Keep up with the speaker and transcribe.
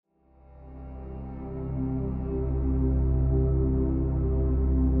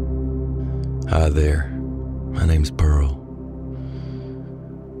Hi there, my name's Pearl.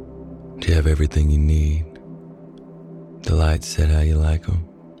 Do you have everything you need? The lights set how you like them?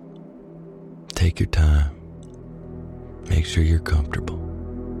 Take your time. Make sure you're comfortable.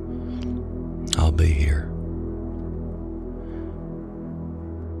 I'll be here.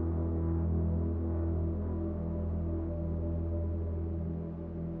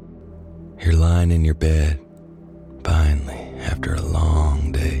 You're lying in your bed, finally, after a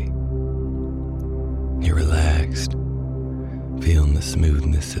long day. You're relaxed, feeling the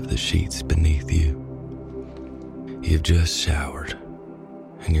smoothness of the sheets beneath you. You've just showered,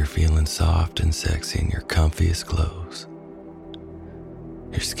 and you're feeling soft and sexy in your comfiest clothes.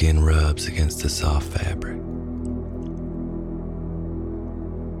 Your skin rubs against the soft fabric.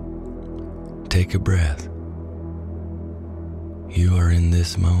 Take a breath. You are in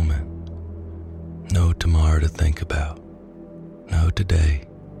this moment. No tomorrow to think about. No today.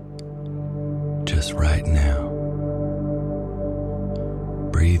 Just right now.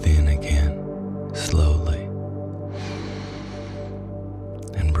 Breathe in again, slowly.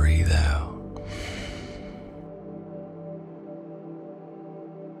 And breathe out.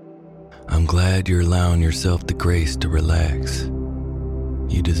 I'm glad you're allowing yourself the grace to relax.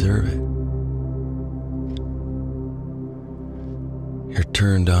 You deserve it. You're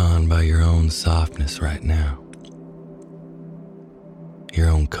turned on by your own softness right now. Your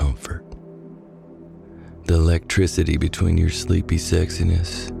own comfort. The electricity between your sleepy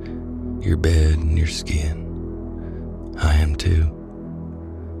sexiness, your bed, and your skin. I am too.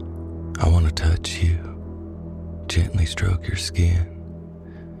 I want to touch you, gently stroke your skin,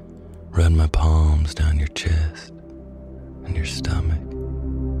 run my palms down your chest and your stomach.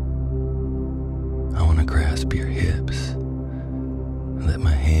 I want to grasp your hips and let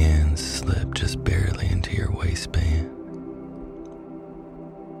my hands slip just barely into your waistband.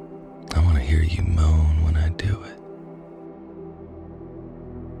 I want to hear you moan when I do it.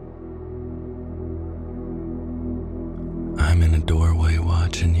 I'm in a doorway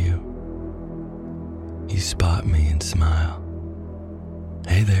watching you. You spot me and smile.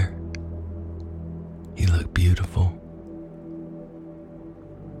 Hey there. You look beautiful.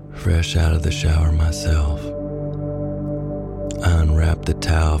 Fresh out of the shower myself, I unwrap the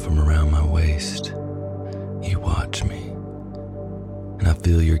towel from around my waist. You watch me, and I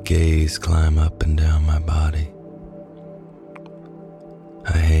feel your gaze climb up and down my body.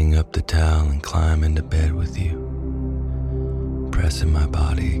 I hang up the towel and climb into bed with you, pressing my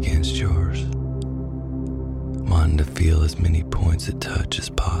body against yours, wanting to feel as many points of touch as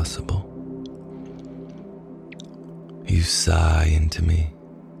possible. You sigh into me.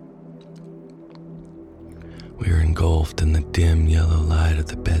 We are engulfed in the dim yellow light of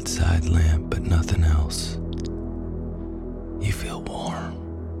the bedside lamp, but nothing else. You feel warm.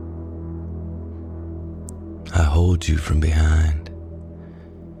 I hold you from behind.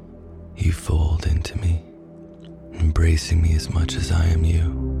 You fold into me, embracing me as much as I am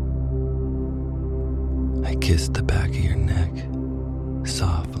you. I kiss the back of your neck,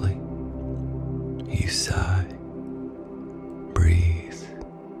 softly. You sigh. Breathe,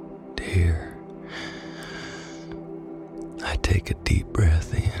 dear. I take a deep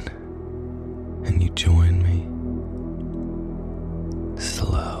breath in, and you join me.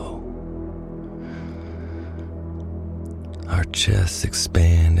 Slow. Our chests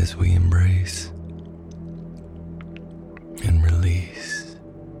expand as we embrace and release.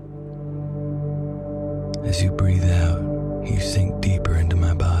 As you breathe out, you sink deeper into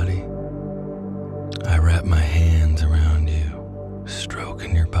my body. I wrap my hands around you,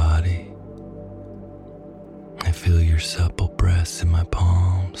 stroking your body. I feel your supple breasts in my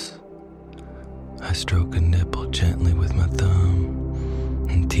palms. I stroke a nipple gently with my thumb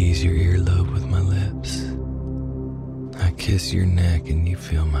and tease your earlobe with my lips. I kiss your neck and you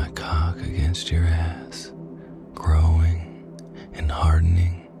feel my cock against your ass, growing and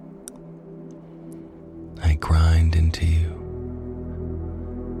hardening. I grind into you.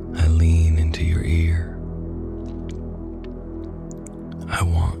 I lean into your ear. I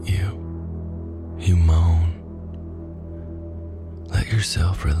want you. You moan. Let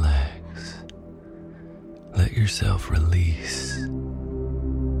yourself relax. Let yourself release.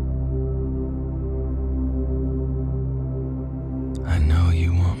 I know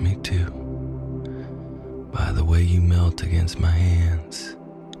you want me to, by the way you melt against my hands.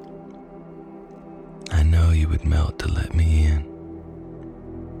 I know you would melt to let me in.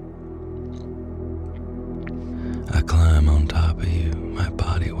 I climb on top of you, my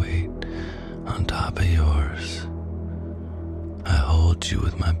body weight on top of yours. I hold you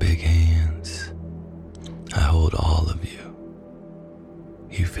with my big hands. I hold all of you.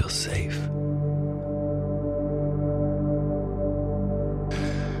 You feel safe.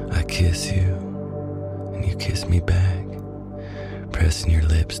 kiss you, and you kiss me back, pressing your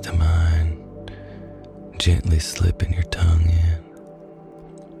lips to mine, gently slipping your tongue in.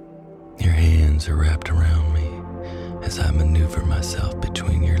 Your hands are wrapped around me as I maneuver myself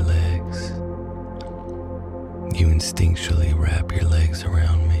between your legs. You instinctually wrap your legs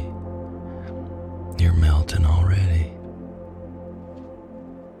around me. You're melting already.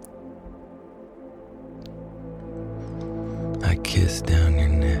 I kiss down your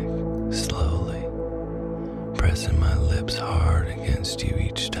neck slowly, pressing my lips hard against you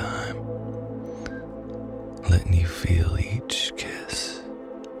each time, letting you feel each kiss.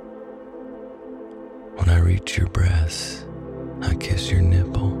 When I reach your breasts, I kiss your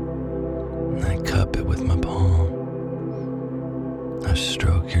nipple, and I cup it with my palm. I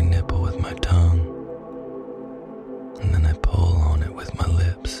stroke your nipple with my tongue, and then I pull on it with my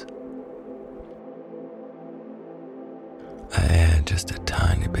lips. I add just a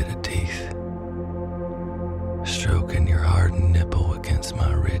tiny bit of teeth, stroking your hardened nipple against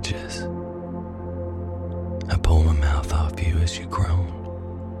my ridges. I pull my mouth off you as you groan.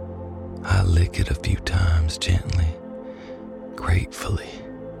 I lick it a few times gently, gratefully,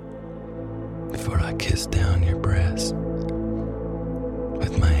 before I kiss down your breast.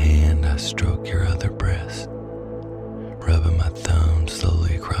 With my hand, I stroke your other breast, rubbing my thumb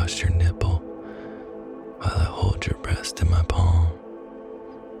slowly across your nipple while I hold your breast in my palm.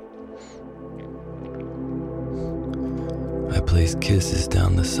 I place kisses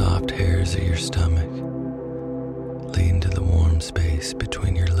down the soft hairs of your stomach, leading to the warm space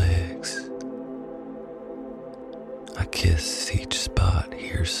between your legs. I kiss each spot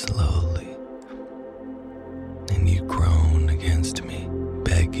here slowly, and you groan against me,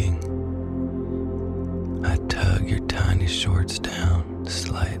 begging. I tug your tiny shorts down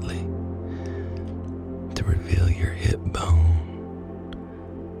slightly to reveal your hip bone,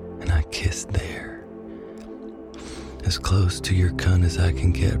 and I kiss there, as close to your cunt as I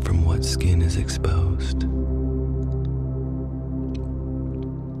can get from what skin is exposed.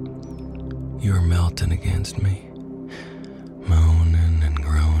 You are melting against me, moaning and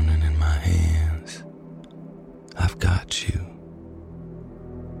groaning in my hands. I've got you,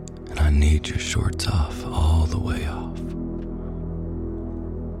 and I need your shorts off, all the way off.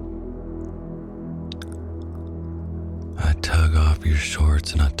 I tug off your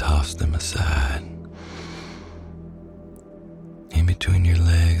shorts and I toss them aside. In between your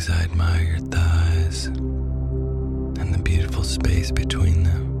legs, I admire your thighs and the beautiful space between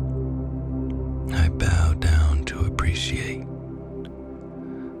them. I bow down to appreciate.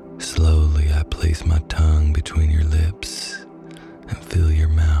 Slowly, I place my tongue between your lips and fill your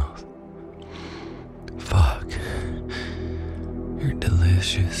mouth. Fuck, you're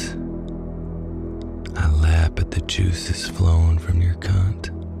delicious. I lap at the juices flowing from your cunt.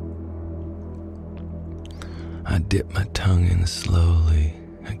 I dip my tongue in slowly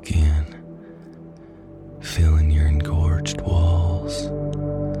again, feeling your engorged walls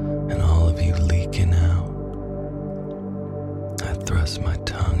and all of you leaking out. I thrust my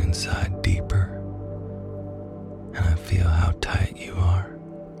tongue inside deeper, and I feel how tight you are.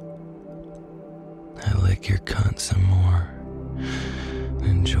 I lick your cunt some more and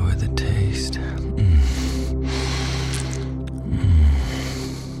enjoy the taste.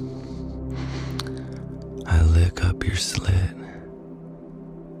 I lick up your slit,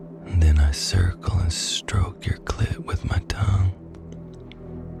 and then I circle and stroke your clit with my tongue.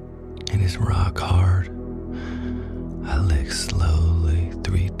 It is rock hard. I lick slowly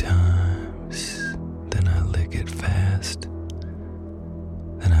 3 times, then I lick it fast.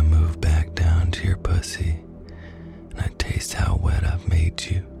 Then I move back down to your pussy, and I taste how wet I've made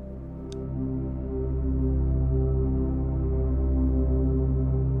you.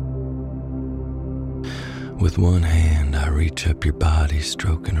 With one hand, I reach up your body,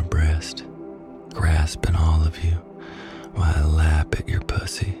 stroking a breast, grasping all of you, while I lap at your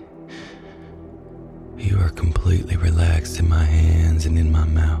pussy. You are completely relaxed in my hands and in my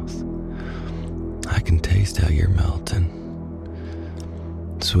mouth. I can taste how you're melting,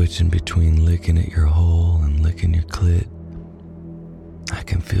 switching between licking at your hole and licking your clit. I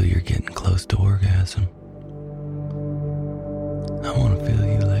can feel you're getting close to orgasm. I want to feel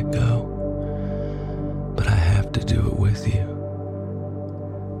you let go, but I have to do it with you.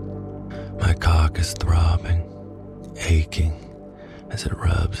 My cock is throbbing, aching, as it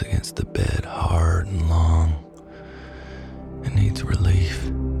rubs against the bed hard and long. It needs relief.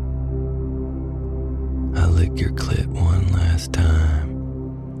 I lick your clit one last time,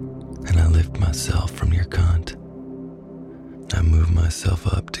 and I lift myself from your cunt. I move myself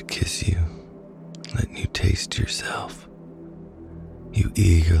up to kiss you, letting you taste yourself. You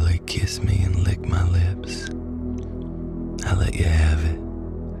eagerly kiss me and lick my lips. I let you have it.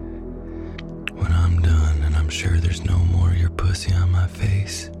 When I'm done and I'm sure there's no more of your pussy on my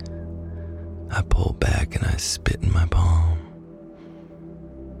face, I pull back and I spit in my palm.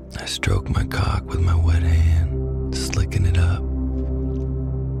 I stroke my cock with my wet hand, slicking it up.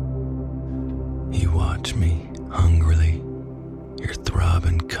 You watch me hungrily. Your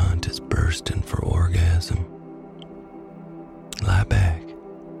throbbing cunt is bursting for orgasm. Lie back.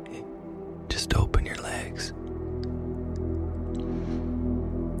 Just open your legs.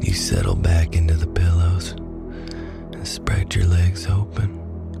 You settle back into the pillows and spread your legs open.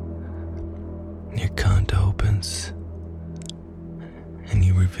 Your cunt opens and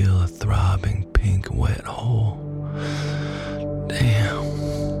you reveal a throbbing pink wet hole. Damn.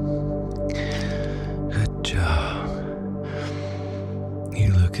 Good job.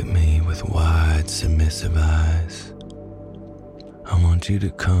 You look at me with wide, submissive eyes. I want you to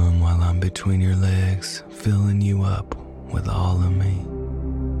come while I'm between your legs, filling you up with all of me.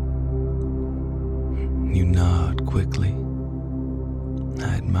 You nod quickly.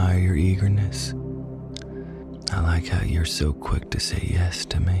 I admire your eagerness. I like how you're so quick to say yes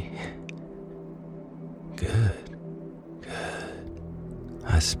to me. Good, good.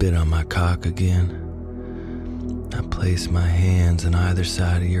 I spit on my cock again. I place my hands on either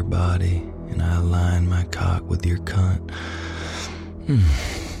side of your body and I align my cock with your cunt.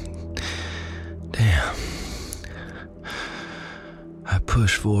 Damn. I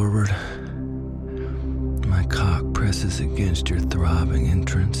push forward. My cock presses against your throbbing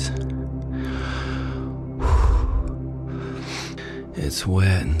entrance. It's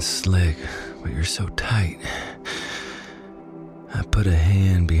wet and slick, but you're so tight. I put a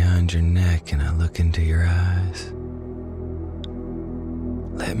hand behind your neck and I look into your eyes.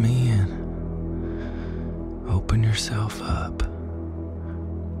 Let me in. Open yourself up.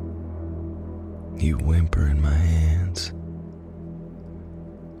 You whimper in my hands.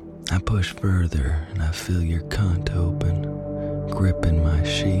 I push further and I feel your cunt open, gripping my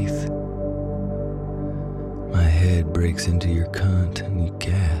sheath. My head breaks into your cunt and you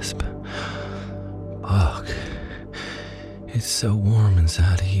gasp. Fuck. It's so warm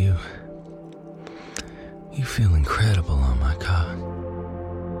inside of you. You feel incredible on my cock.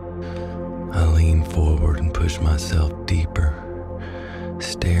 I lean forward and push myself deeper,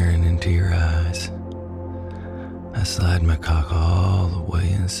 staring into your eyes. I slide my cock all the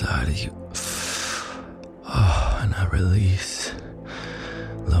way inside of you. Oh, and I release,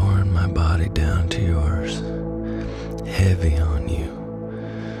 lowering my body down to yours, heavy on you,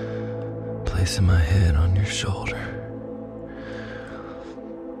 placing my head on your shoulder.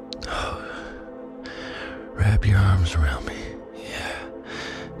 Oh, wrap your arms around me. Yeah,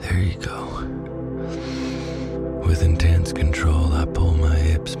 there you go. With intense control, I pull my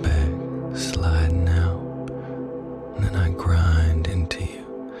hips back, sliding out. And then I grind into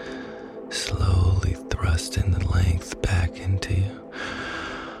you, slowly thrusting the length back into you.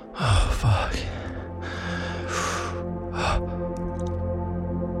 Oh, fuck.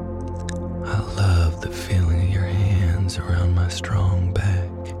 I love the feeling of your hands around my strong back.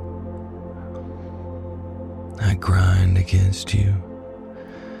 I grind against you,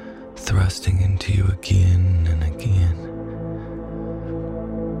 thrusting into you again and again.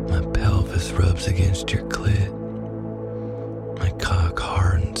 My pelvis rubs against your clit. My cock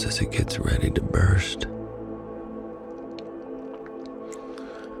hardens as it gets ready to burst.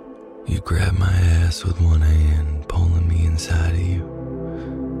 You grab my ass with one hand, pulling me inside of you.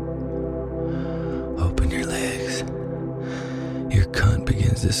 Open your legs. Your cunt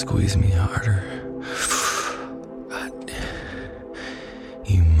begins to squeeze me harder.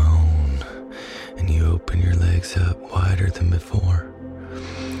 You moan, and you open your legs up wider than before.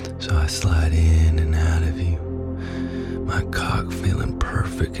 So I slide in and out of you. My cock feeling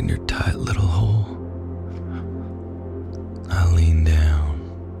perfect in your tight little hole. I lean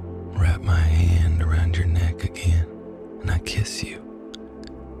down, wrap my hand around your neck again, and I kiss you.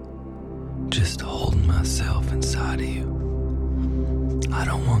 Just holding myself inside of you. I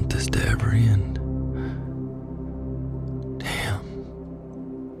don't want this to ever end. Damn.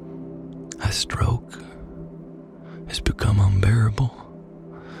 I stroke. It's become unbearable.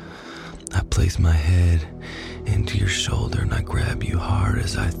 I place my head into your shoulder and I grab you hard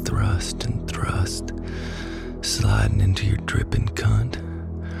as I thrust and thrust, sliding into your dripping cunt.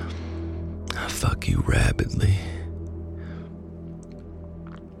 I fuck you rapidly.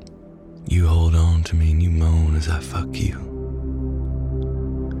 You hold on to me and you moan as I fuck you.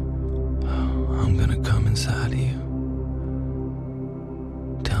 Oh, I'm gonna come inside of you.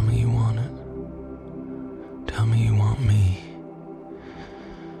 Tell me you want it. Tell me you want me.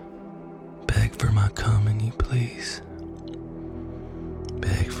 please.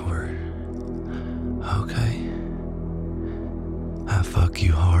 Beg for it. Okay. I fuck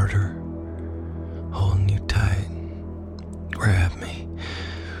you harder. Holding you tight. Grab me.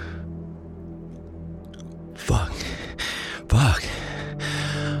 Fuck.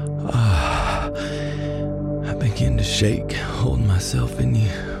 I begin to shake, holding myself in you,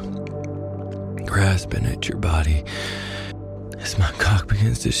 grasping at your body as my cock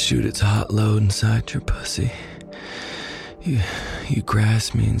begins to shoot its hot load inside your pussy. You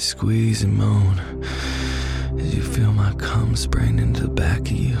grasp me and squeeze and moan as you feel my cum spraying into the back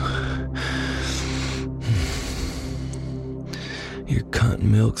of you. Your cunt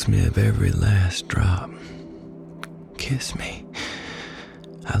milks me of every last drop. Kiss me.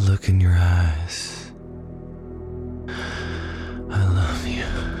 I look in your eyes. I love you.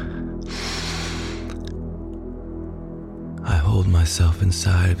 I hold myself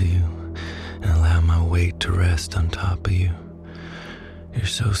inside of you and allow my weight to rest on top of you. You're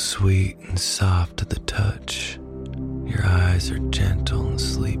so sweet and soft to the touch. Your eyes are gentle and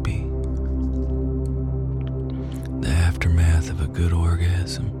sleepy. The aftermath of a good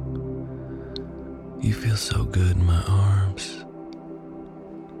orgasm. You feel so good in my arms.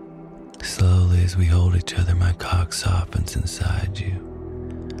 Slowly as we hold each other, my cock softens inside you.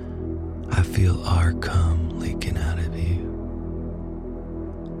 I feel our cum leaking out of you.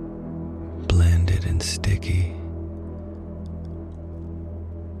 Blended and sticky.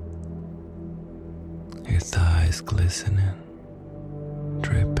 Your thighs glistening,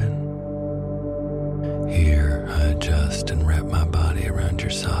 dripping. Here I adjust and wrap my body around your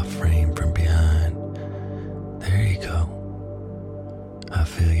soft frame from behind. There you go. I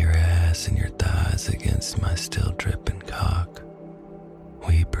feel your ass and your thighs against my still dripping cock.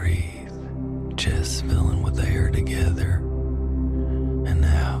 We breathe, chests filling with air together and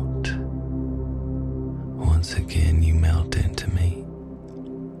out. Once again you melt into me.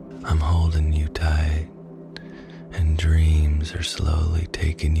 I'm holding you tight, and dreams are slowly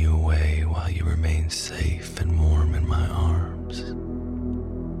taking you away while you remain safe and warm in my arms.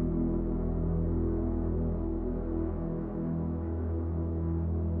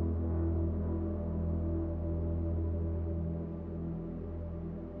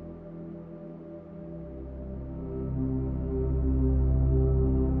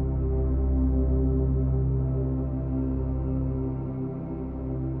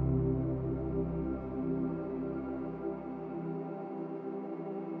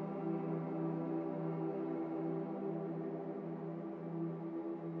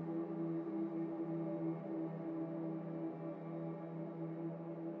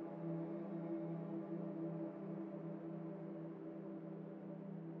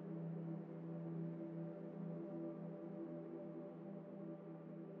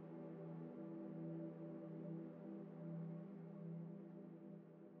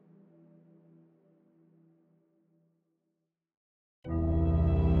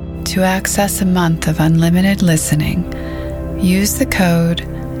 To access a month of unlimited listening, use the code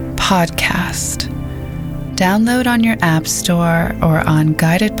PODCAST. Download on your app store or on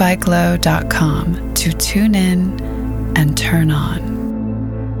guidedbyglow.com to tune in and turn on.